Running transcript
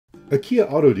A Kia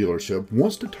auto dealership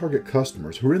wants to target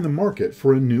customers who are in the market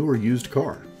for a new or used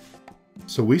car.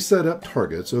 So we set up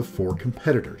targets of 4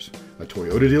 competitors: a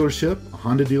Toyota dealership, a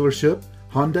Honda dealership,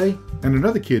 Hyundai, and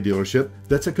another Kia dealership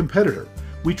that's a competitor.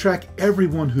 We track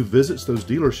everyone who visits those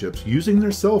dealerships using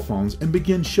their cell phones and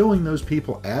begin showing those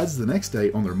people ads the next day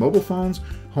on their mobile phones,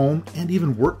 home, and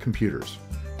even work computers.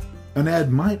 An ad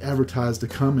might advertise to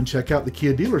come and check out the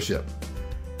Kia dealership.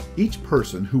 Each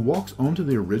person who walks onto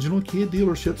the original Kia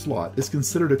dealership's lot is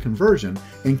considered a conversion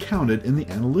and counted in the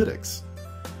analytics.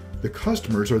 The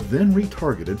customers are then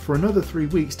retargeted for another 3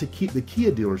 weeks to keep the Kia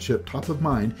dealership top of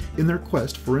mind in their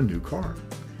quest for a new car.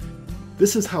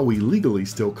 This is how we legally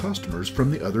steal customers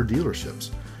from the other dealerships.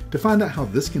 To find out how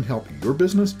this can help your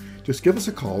business, just give us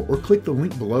a call or click the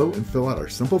link below and fill out our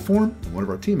simple form, and one of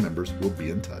our team members will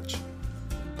be in touch.